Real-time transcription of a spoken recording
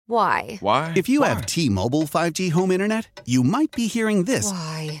Why? Why? If you have T-Mobile 5G home internet, you might be hearing this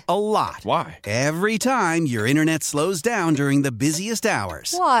Why? a lot. Why? Every time your internet slows down during the busiest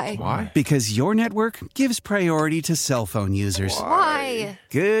hours. Why? Why? Because your network gives priority to cell phone users. Why?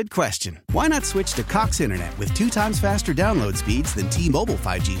 Good question. Why not switch to Cox Internet with 2 times faster download speeds than T-Mobile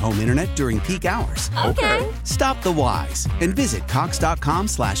 5G home internet during peak hours? Okay. Stop the whys and visit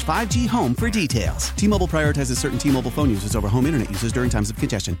cox.com/5G home for details. T-Mobile prioritizes certain T-Mobile phone users over home internet users during times of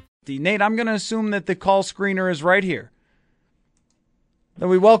congestion. Nate, I'm going to assume that the call screener is right here. Then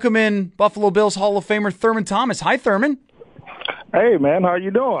we welcome in Buffalo Bills Hall of Famer Thurman Thomas. Hi, Thurman. Hey, man, how you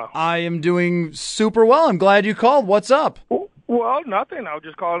doing? I am doing super well. I'm glad you called. What's up? Well, nothing. I was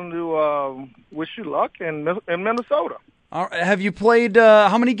just calling to wish you luck in Minnesota. Have you played,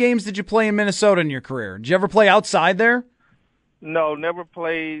 how many games did you play in Minnesota in your career? Did you ever play outside there? No, never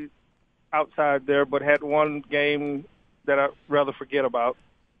played outside there, but had one game that I'd rather forget about.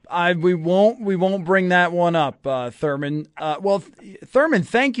 We won't bring that one up, Thurman. Thurman,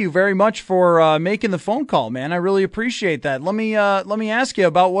 thank you very much for making the phone call, man. I really appreciate that. Let me ask you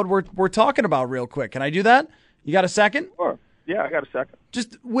about what we're talking about real quick. Can I do that? You got a second? Sure. Yeah, I got a second.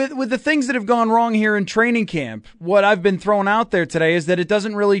 Just with the things that have gone wrong here in training camp, what I've been throwing out there today is that it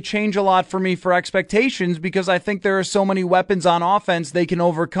doesn't really change a lot for me for expectations because I think there are so many weapons on offense they can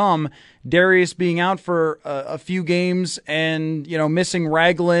overcome. Darius being out for a few games and, missing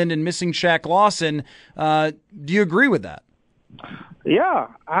Ragland and missing Shaq Lawson. Do you agree with that? Yeah,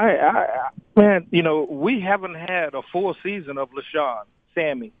 man, we haven't had a full season of LaShawn,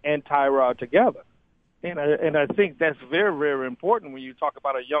 Sammy, and Tyrod together. And I think that's very, very important when you talk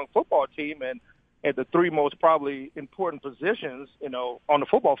about a young football team and the three most probably important positions, on the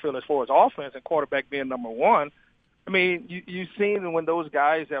football field as far as offense and quarterback being number one. I mean, you've seen when those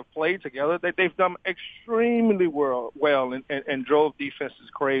guys have played together that they've done extremely well and drove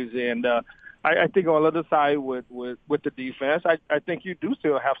defenses crazy. And I think on the other side with the defense, I think you do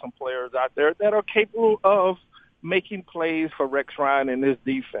still have some players out there that are capable of making plays for Rex Ryan and his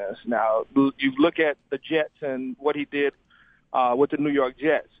defense. Now, you look at the Jets and what he did with the New York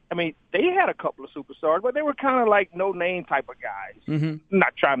Jets. I mean, they had a couple of superstars, but they were kind of like no-name type of guys. Mm-hmm.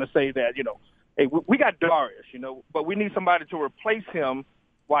 Not trying to say that, hey, we got Darius, but we need somebody to replace him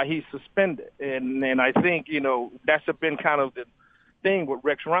while he's suspended. And I think, that's been kind of the thing with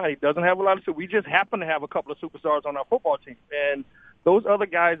Rex Ryan. He doesn't have a lot of – we just happen to have a couple of superstars on our football team. And those other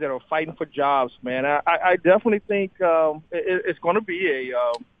guys that are fighting for jobs, man, I definitely think it's going to be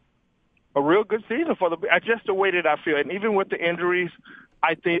a real good season for just the way that I feel. And even with the injuries,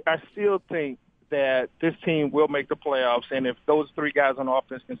 I still think that this team will make the playoffs. And if those three guys on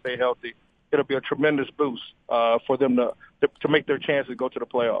offense can stay healthy, it'll be a tremendous boost for them to make their chances go to the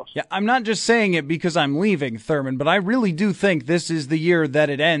playoffs. Yeah, I'm not just saying it because I'm leaving, Thurman, but I really do think this is the year that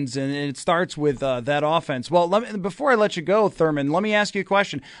it ends, and it starts with that offense. Well, before I let you go, Thurman, let me ask you a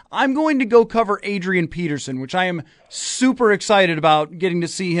question. I'm going to go cover Adrian Peterson, which I am super excited about getting to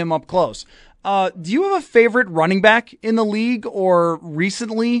see him up close. Do you have a favorite running back in the league or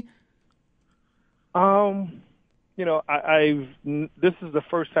recently? This is the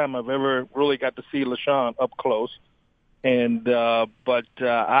first time I've ever really got to see LaShawn up close, and there's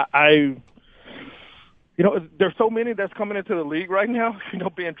so many that's coming into the league right now.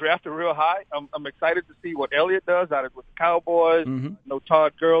 Being drafted real high. I'm excited to see what Elliott does out with the Cowboys. Mm-hmm.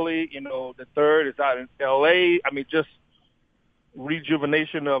 Todd Gurley. The third is out in L.A. I mean, just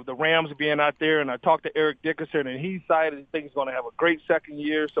rejuvenation of the Rams being out there, and I talked to Eric Dickerson, and he cited he thinks he's going to have a great second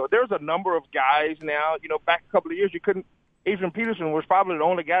year. So there's a number of guys now. Back a couple of years, Adrian Peterson was probably the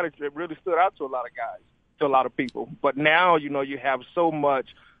only guy that really stood out to a lot of guys, to a lot of people. But now, you have so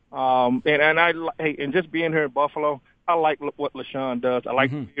much, and just being here in Buffalo, I like what LaShawn does. I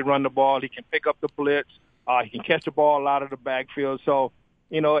like he run the ball. He can pick up the blitz. He can catch the ball out of the backfield. So,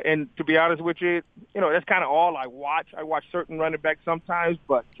 and to be honest with you, that's kind of all I watch. I watch certain running backs sometimes,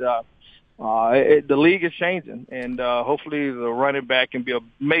 but the league is changing, and hopefully the running back can be a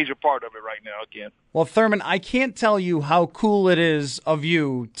major part of it right now again. Well, Thurman, I can't tell you how cool it is of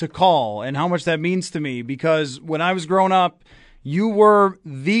you to call and how much that means to me, because when I was growing up, you were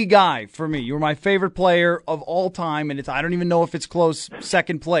the guy for me. You were my favorite player of all time, and I don't even know if it's close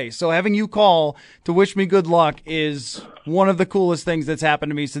second place. So having you call to wish me good luck is one of the coolest things that's happened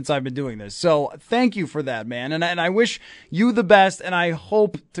to me since I've been doing this. So thank you for that, man. And I wish you the best, and I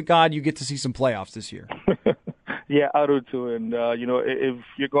hope to God you get to see some playoffs this year. Yeah, I do too. And, if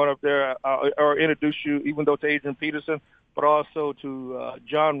you're going up there, I'll introduce you, even though to Adrian Peterson, but also to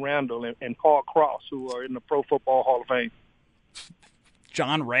John Randall and Paul Cross, who are in the Pro Football Hall of Fame.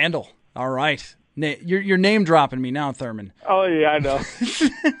 John Randall. All right. You're name dropping me now, Thurman. Oh, yeah, I know.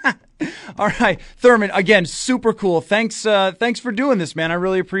 All right, Thurman, again, super cool. Thanks for doing this, man. I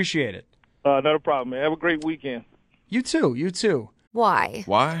really appreciate it. Not a problem, man. Have a great weekend. You too. Why?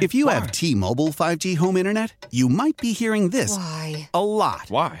 If you have T-Mobile 5G home internet, you might be hearing this Why? a lot.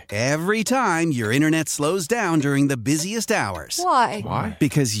 Why? Every time your internet slows down during the busiest hours. Why?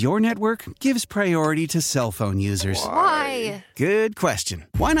 Because your network gives priority to cell phone users. Why? Good question.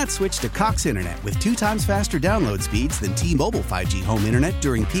 Why not switch to Cox Internet with 2 times faster download speeds than T-Mobile 5G home internet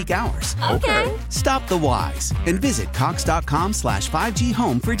during peak hours? Okay. Stop the whys and visit Cox.com/5G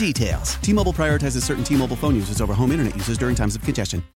home for details. T-Mobile prioritizes certain T-Mobile phone users over home internet users during times of congestion.